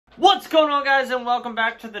What's going on, guys, and welcome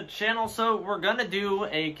back to the channel. So we're gonna do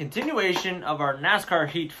a continuation of our NASCAR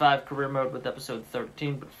Heat 5 career mode with episode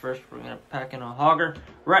 13, but first we're gonna pack in a hogger.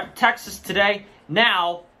 We're at Texas today.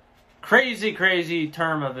 Now, crazy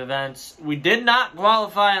term of events. We did not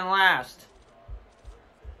qualify in last.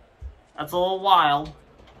 That's a little wild,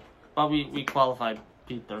 but we qualified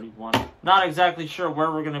P31. Not exactly sure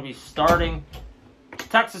where we're gonna be starting.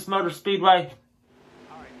 Texas Motor Speedway.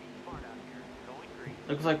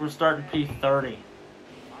 Looks like we're starting P30.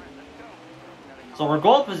 So our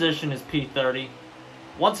goal position is P30.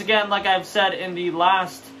 Once again, like I've said in the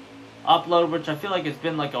last upload, which I feel like it's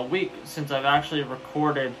been like a week since I've actually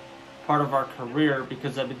recorded part of our career,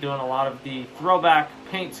 because I've been doing a lot of the throwback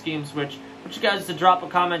paint schemes, which I want you guys to drop a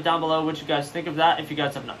comment down below what you guys think of that. If you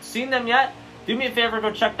guys have not seen them yet, do me a favor,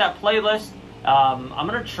 go check that playlist. I'm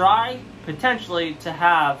going to try, potentially, to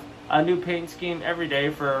have a new paint scheme every day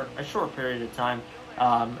for a short period of time.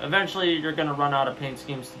 Eventually, you're going to run out of paint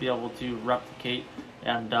schemes to be able to replicate,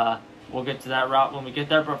 and we'll get to that route when we get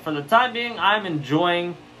there. But for the time being, I'm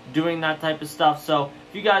enjoying doing that type of stuff. So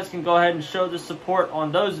if you guys can go ahead and show the support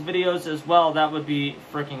on those videos as well, that would be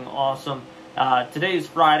freaking awesome. Today is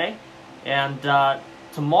Friday, and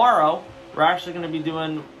tomorrow we're actually going to be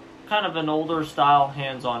doing kind of an older style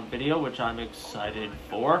hands-on video, which I'm excited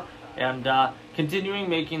for, and continuing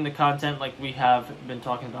making the content like we have been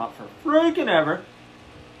talking about for freaking ever.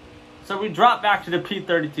 So we dropped back to the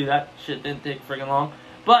P32. That shit didn't take freaking long.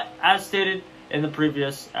 But as stated in the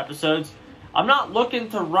previous episodes, I'm not looking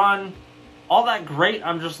to run all that great.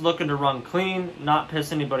 I'm just looking to run clean, not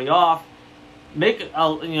piss anybody off, make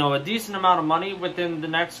a decent amount of money within the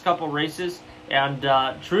next couple races, and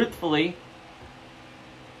truthfully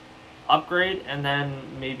upgrade, and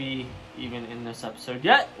then maybe even in this episode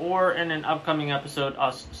yet, or in an upcoming episode,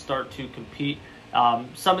 us start to compete.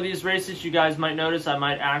 Some of these races, you guys might notice, I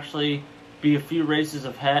might actually be a few races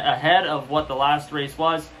ahead of what the last race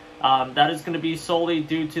was. That is going to be solely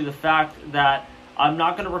due to the fact that I'm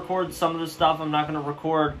not going to record some of the stuff. I'm not going to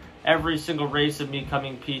record every single race of me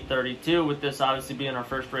coming P32, with this obviously being our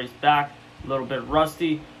first race back, a little bit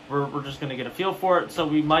rusty. We're just going to get a feel for it. So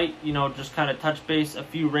we might, just kind of touch base a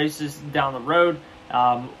few races down the road,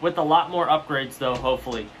 with a lot more upgrades, though,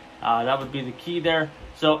 hopefully. That would be the key there.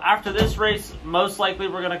 So after this race, most likely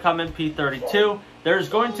we're going to come in P32. There's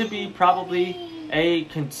going to be probably a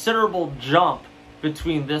considerable jump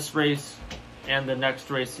between this race and the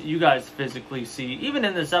next race that you guys physically see, even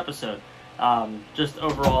in this episode. Just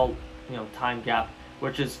overall, time gap,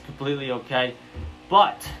 which is completely okay.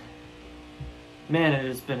 But man, it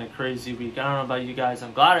has been a crazy week. I don't know about you guys.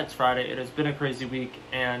 I'm glad it's Friday. It has been a crazy week,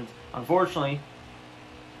 and unfortunately,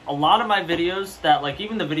 a lot of my videos that, like,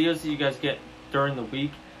 even the videos that you guys get during the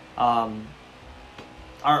week, are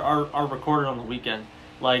recorded on the weekend.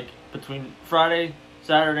 Like, between Friday,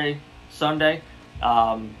 Saturday, Sunday,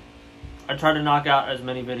 I try to knock out as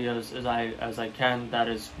many videos as I can. That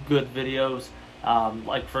is good videos.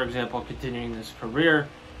 Like, for example, continuing this career,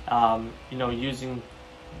 using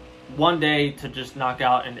one day to just knock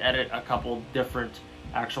out and edit a couple different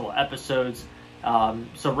actual episodes.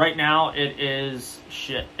 So right now it is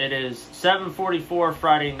 7:44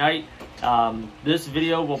 Friday night. This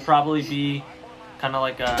video will probably be kind of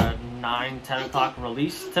like a 9-10 o'clock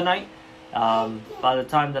release tonight, by the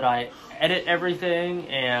time that I edit everything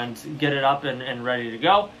and get it up and ready to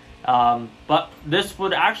go. But this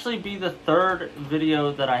would actually be the third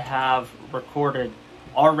video that I have recorded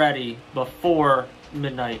already before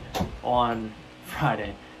midnight on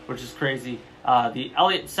Friday, which is crazy. The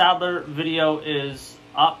Elliott Sadler video is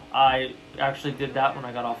up. I actually did that when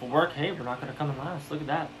I got off of work. Hey, we're not going to come in last. Look at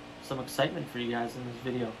that. Some excitement for you guys in this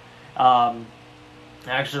video. I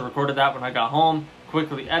actually recorded that when I got home,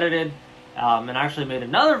 quickly edited, and actually made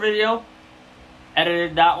another video,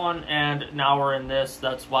 edited that one, and now we're in this.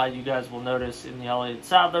 That's why you guys will notice in the Elliott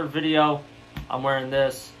Sadler video, I'm wearing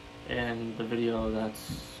this, in the video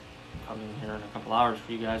that's coming here in a couple hours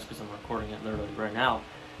for you guys, because I'm recording it literally right now.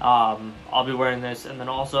 I'll be wearing this, and then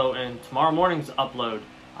also in tomorrow morning's upload,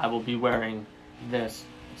 I will be wearing this.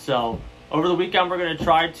 So over the weekend, we're going to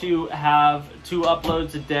try to have 2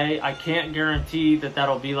 uploads a day. I can't guarantee that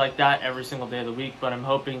that'll be like that every single day of the week, but I'm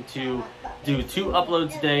hoping to do 2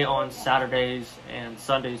 uploads a day on Saturdays and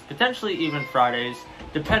Sundays, potentially even Fridays,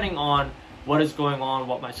 depending on what is going on,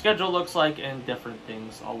 what my schedule looks like, and different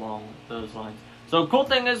things along those lines. So cool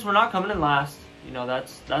thing is, we're not coming in last.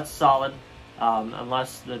 That's solid.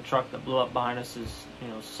 Unless the truck that blew up behind us is,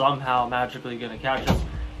 somehow magically going to catch us.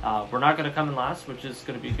 We're not going to come in last, which is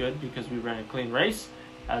going to be good because we ran a clean race.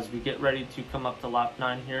 As we get ready to come up to lap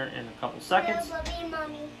 9 here in a couple seconds. Bobby,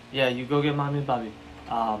 Mommy. Yeah, you go get Mommy and Bobby.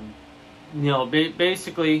 You know,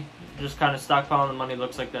 basically just kind of stockpiling the money.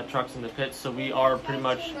 Looks like that truck's in the pits, so we are pretty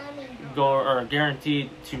much guaranteed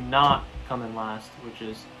to not come in last, which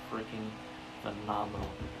is freaking phenomenal.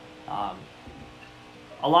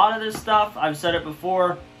 A lot of this stuff, I've said it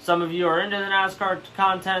before, some of you are into the NASCAR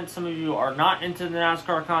content, some of you are not into the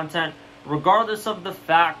NASCAR content. Regardless of the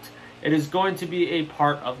fact, it is going to be a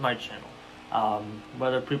part of my channel.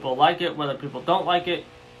 Whether people like it, whether people don't like it,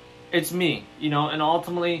 it's me, you know. And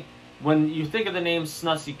ultimately, when you think of the name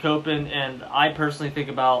Snussie Copen, and I personally think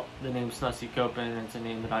about the name Snussie Copen, and it's a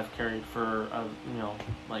name that I've carried for, you know,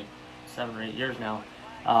 like 7 or 8 years now.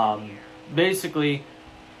 Basically,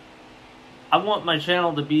 I want my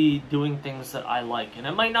channel to be doing things that I like. And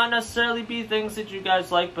it might not necessarily be things that you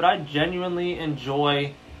guys like, but I genuinely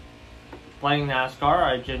enjoy playing NASCAR.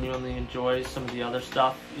 I genuinely enjoy some of the other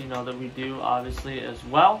stuff, you know, that we do, obviously, as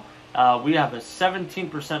well. We have a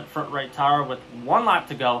 17% front right tire with 1 lap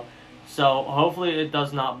to go. So hopefully it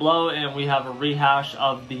does not blow, and we have a rehash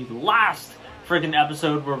of the last freaking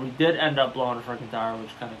episode where we did end up blowing a freaking tire, which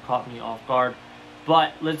kind of caught me off guard.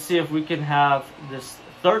 But let's see if we can have this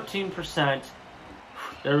 13%.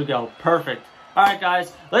 There we go. Perfect. All right,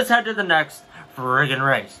 guys, let's head to the next friggin'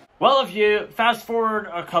 race. Well, if you fast forward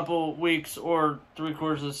a couple weeks or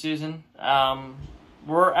 3/4 of the season,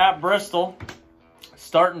 we're at Bristol,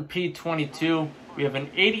 starting P22. We have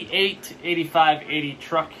an 88, 85, 80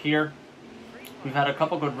 truck here. We've had a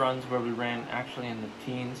couple good runs where we ran actually in the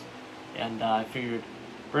teens, and I figured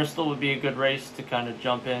Bristol would be a good race to kind of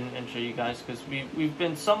jump in and show you guys, because we've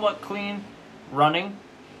been somewhat clean running.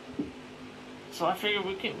 So I figured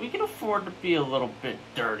we can afford to be a little bit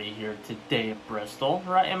dirty here today at Bristol,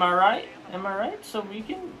 right? Am I right? Am I right? So we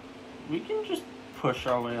can just push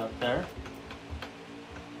our way up there.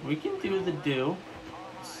 We can do the do.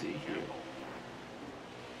 Let's see here.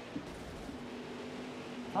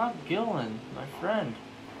 Todd Gillen, my friend.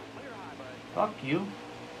 Fuck you.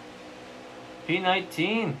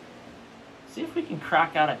 P19. See if we can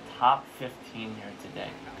crack out a top 15 here today.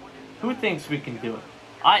 Who thinks we can do it?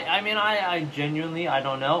 I mean, I genuinely, I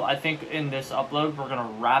don't know. I think in this upload, we're going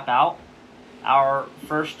to wrap out our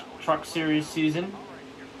first Truck Series season.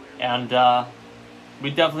 And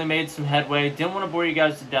we definitely made some headway. Didn't want to bore you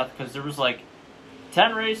guys to death, because there was like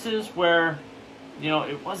 10 races where, you know,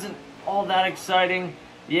 it wasn't all that exciting.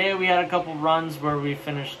 Yeah, we had a couple runs where we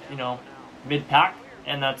finished, you know, mid-pack,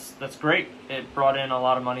 and that's great. It brought in a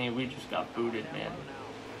lot of money, and we just got booted, man.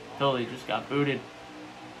 Totally just got booted.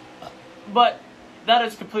 But that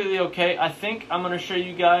is completely okay. I think I'm going to show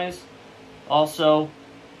you guys also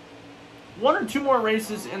 1 or 2 more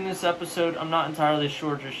races in this episode. I'm not entirely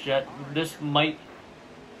sure just yet. This might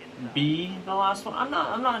be the last one. I'm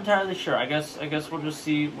not entirely sure. I guess we'll just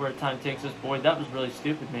see where time takes us. Boy, that was really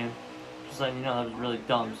stupid, man. Just letting you know that was really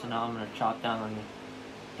dumb. So now I'm going to chop down on you,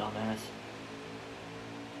 dumbass.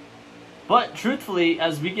 But truthfully,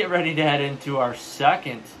 as we get ready to head into our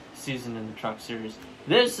second season in the Truck Series,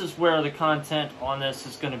 this is where the content on this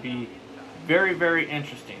is going to be very, very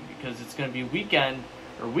interesting, because it's going to be week in,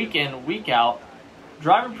 week out,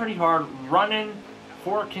 driving pretty hard, running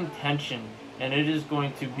for contention, and it is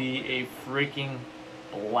going to be a freaking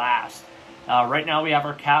blast. Right now we have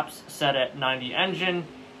our caps set at 90 engine,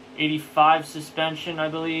 85 suspension, I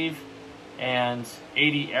believe, and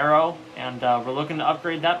 80 aero, and we're looking to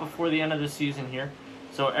upgrade that before the end of the season here.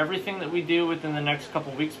 So everything that we do within the next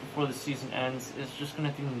couple weeks before the season ends is just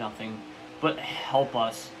going to do nothing but help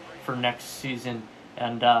us for next season.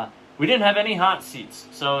 And we didn't have any hot seats,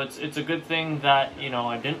 so it's a good thing that, you know,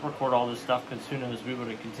 I didn't record all this stuff, because who knows, we would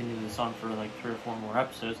have continued this on for like 3 or 4 more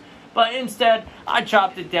episodes. But instead, I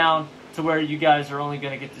chopped it down to where you guys are only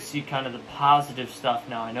going to get to see kind of the positive stuff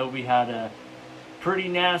now. I know we had a pretty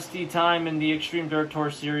nasty time in the Extreme Dirt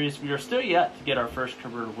Tour Series. We are still yet to get our first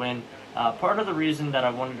career win. Part of the reason that I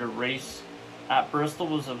wanted to race at Bristol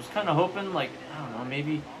was I was kind of hoping, like, I don't know,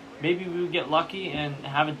 maybe we would get lucky and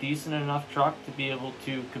have a decent enough truck to be able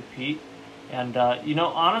to compete. And, you know,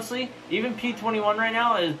 honestly, even P21 right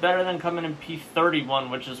now is better than coming in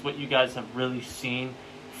P31, which is what you guys have really seen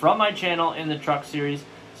from my channel in the Truck Series.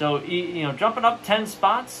 So, you know, jumping up 10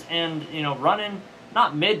 spots and, you know, running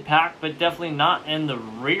not mid-pack, but definitely not in the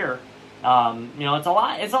rear, you know, it's a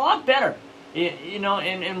lot better. You know,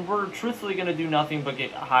 and we're truthfully going to do nothing but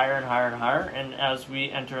get higher and higher and higher. And as we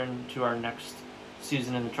enter into our next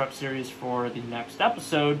season in the Truck Series for the next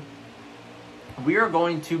episode, we are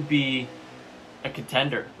going to be a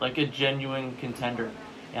contender, like a genuine contender.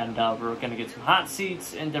 And we're going to get some hot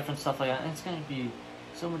seats and different stuff like that. And it's going to be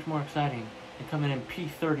so much more exciting than coming in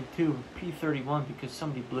P32 or P31 because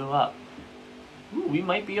somebody blew up. Ooh, we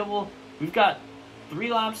might be able, we've got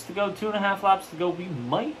 3 laps to go, 2.5 laps to go. We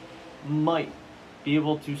might be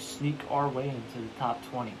able to sneak our way into the top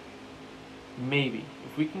 20. Maybe.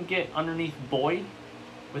 If we can get underneath Boyd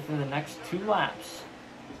within the next 2 laps,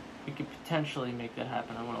 we could potentially make that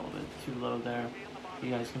happen. I went a little bit too low there. You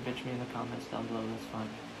guys can bitch me in the comments down below. That's fine.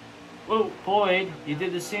 Whoa, Boyd, you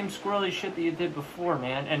did the same squirrely shit that you did before,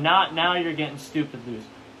 man. And now you're getting stupid loose.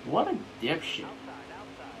 What a dipshit.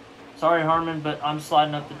 Sorry, Harmon, but I'm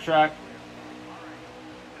sliding up the track.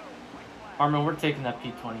 Harmon, we're taking that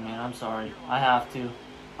P20, man. I'm sorry. I have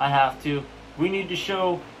to. We need to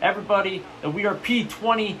show everybody that we are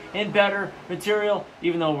P20 in better material,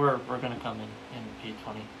 even though we're going to come in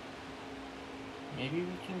P20. Maybe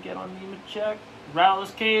we can get on Nemechek. Rattle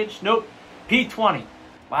his cage. Nope. P20.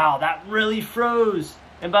 Wow, that really froze.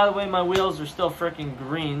 And by the way, my wheels are still freaking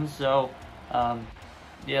green, so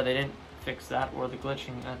yeah, they didn't fix that or the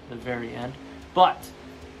glitching at the very end. But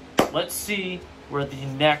let's see where the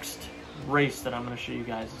next race that I'm going to show you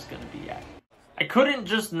guys is going to be at. I couldn't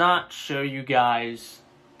just not show you guys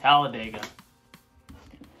Talladega.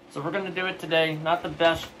 So we're going to do it today. Not the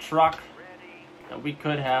best truck that we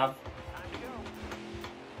could have,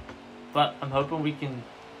 but I'm hoping we can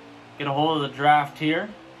get a hold of the draft here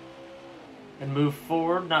and move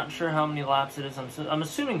forward. Not sure how many laps it is. I'm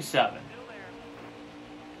assuming 7.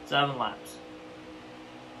 7 laps.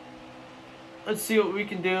 Let's see what we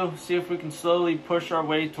can do. See if we can slowly push our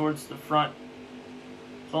way towards the front.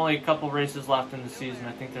 There's only a couple races left in the season.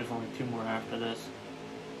 I think there's only 2 more after this.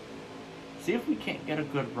 See if we can't get a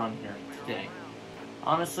good run here today.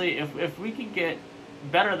 Honestly, if we could get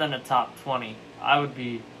better than a top 20, I would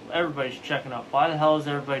be... Everybody's checking up. Why the hell is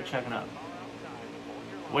everybody checking up?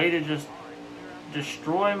 Way to just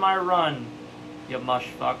destroy my run, you mush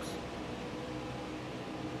fucks.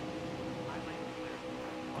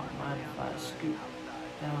 Don't mind if I scoot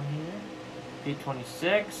down here.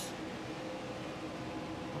 P26.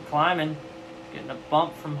 We're climbing. Getting a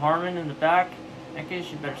bump from Harmon in the back. In that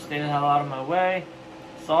case, you better stay the hell out of my way.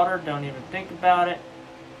 Solder, don't even think about it.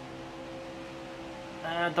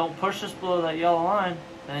 Don't push us below that yellow line.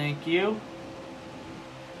 Thank you.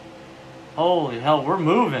 Holy hell, we're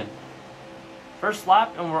moving. First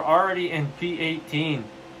lap and we're already in P18.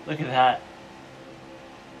 Look at that.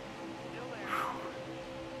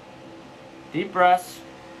 Deep breaths.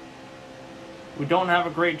 We don't have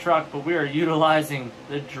a great truck, but we are utilizing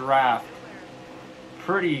the draft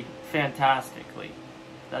pretty fantastically.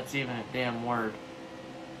 If that's even a damn word.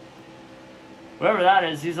 Whoever that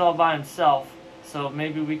is, he's all by himself. So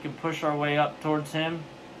maybe we can push our way up towards him.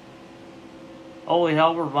 Holy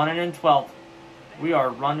hell, we're running in 12th. We are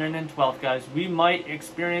running in 12th, guys. We might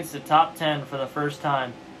experience the top 10 for the first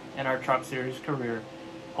time in our Truck Series career.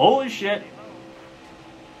 Holy shit.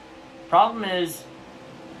 Problem is,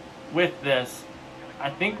 with this, I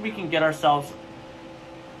think we can get ourselves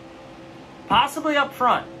possibly up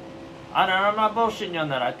front. I'm not bullshitting you on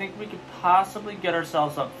that. I think we could possibly get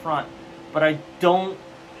ourselves up front. But I don't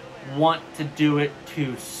want to do it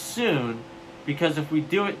too soon, because if we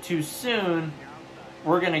do it too soon,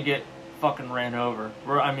 we're gonna get fucking ran over.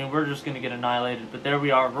 We're just gonna get annihilated. But there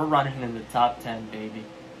we are. We're running in the top 10, baby.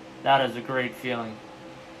 That is a great feeling.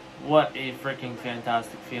 What a freaking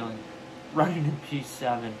fantastic feeling. Running in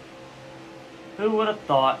P7. Who would have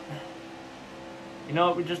thought? You know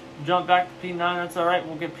what? We just jump back to P9. That's all right.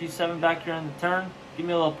 We'll get P7 back here on the turn. Give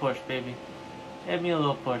me a little push, baby. Give me a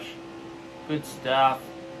little push. Good stuff.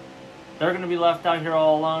 They're going to be left out here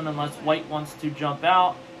all alone unless White wants to jump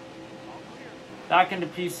out. Back into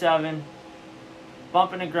P7.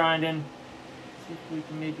 Bumping and grinding. See if we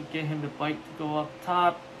can maybe get him to bite to go up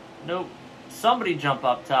top. Nope. Somebody jump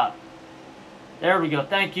up top. There we go.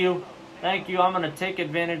 Thank you. Thank you. I'm going to take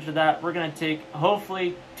advantage of that. We're going to take,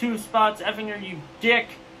 hopefully, 2 spots. Effinger, you dick.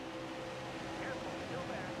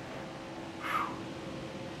 Whew.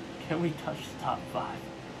 Can we touch the top 5?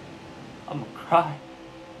 I'm going to cry.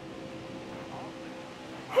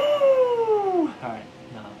 Alright,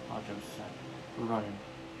 no, I'll jump aside. We're running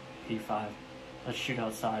P5. Let's shoot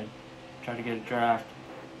outside. Try to get a draft.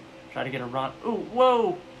 Try to get a run. Ooh,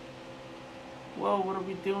 whoa! Whoa, what are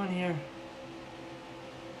we doing here?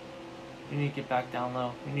 We need to get back down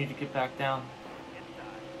low. We need to get back down.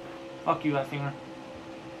 Fuck you, Effinger.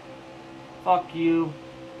 Fuck you.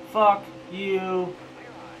 Fuck you.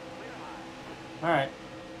 Alright.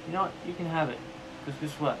 You know what? You can have it. Because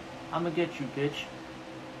guess what? I'm gonna get you, bitch.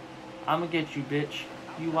 I'm gonna get you, bitch.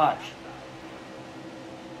 You watch.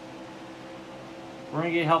 We're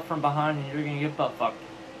gonna get help from behind and you're gonna get butt fucked.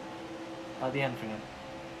 By the Infinite.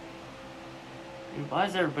 Dude, why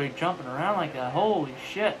is everybody jumping around like that? Holy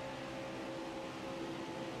shit.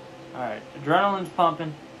 Alright, adrenaline's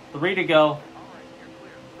pumping. 3 to go.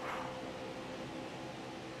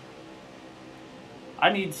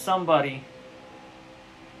 I need somebody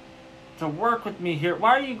to work with me here.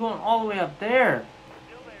 Why are you going all the way up there?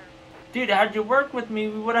 Dude, had you worked with me,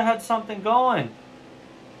 we would have had something going.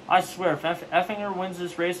 I swear, if Effinger wins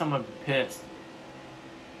this race, I'm going to be pissed.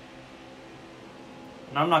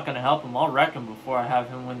 And I'm not going to help him. I'll wreck him before I have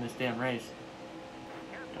him win this damn race.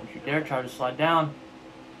 Don't you dare try to slide down.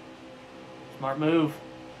 Smart move.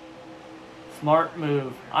 Smart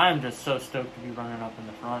move. I am just so stoked to be running up in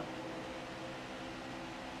the front.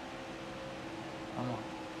 Come on.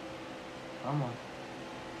 Come on.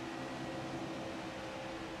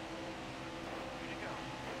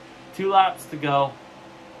 Two laps to go.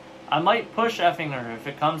 I might push Effinger if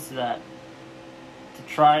it comes to that, to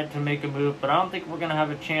try to make a move, but I don't think we're going to have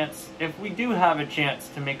a chance. If we do have a chance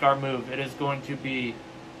to make our move, it is going to be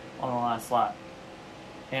on the last lap.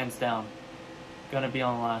 Hands down. Going to be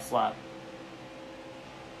on the last lap.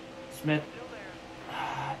 Smith.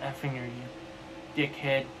 Effinger, you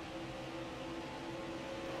dickhead.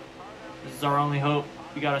 This is our only hope.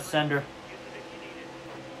 We got to send her.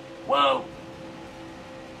 Whoa!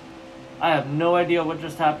 I have no idea what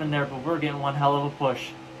just happened there, but we're getting one hell of a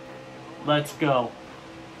push. Let's go.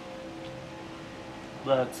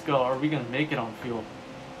 Let's go. Are we going to make it on fuel?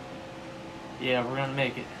 Yeah, we're going to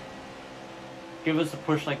make it. Give us a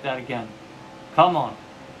push like that again. Come on.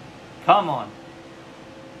 Come on.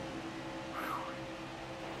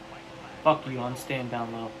 Fuck you, I'm staying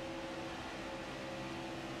down low.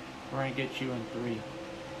 We're going to get you in 3.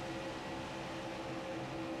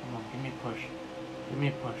 Come on, give me a push. Give me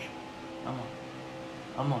a push. Come on.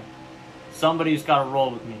 Come on. Somebody's got to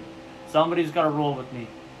roll with me. Somebody's got to roll with me.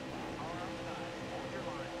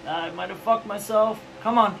 I might have fucked myself.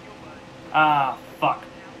 Come on. Ah, fuck.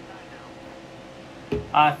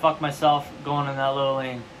 I fucked myself going in that little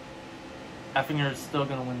lane. Effinger is still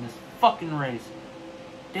going to win this fucking race.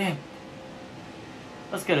 Damn.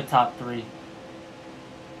 Let's get a top 3.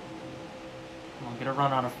 Come on, get a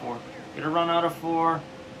run out of 4. Get a run out of 4.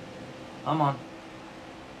 Come on.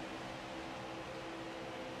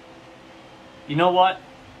 You know what?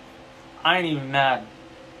 I ain't even mad.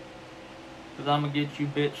 Because I'm going to get you,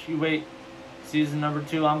 bitch. You wait. Season number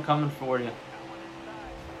 2, I'm coming for you.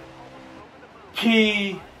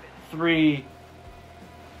 P3.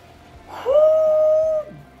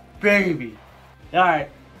 Woo, baby. Alright.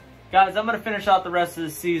 Guys, I'm going to finish out the rest of the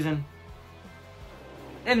season.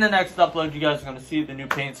 In the next upload, you guys are going to see the new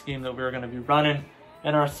paint scheme that we're going to be running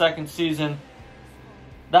in our second season.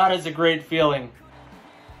 That is a great feeling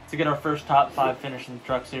to get our first top 5 finish in the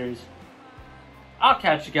Truck Series. I'll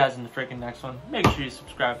catch you guys in the freaking next one. Make sure you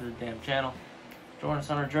subscribe to the damn channel. Join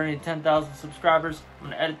us on our journey to 10,000 subscribers. I'm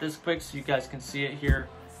going to edit this quick so you guys can see it here.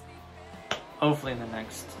 Hopefully in the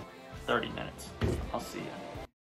next 30 minutes. I'll see you.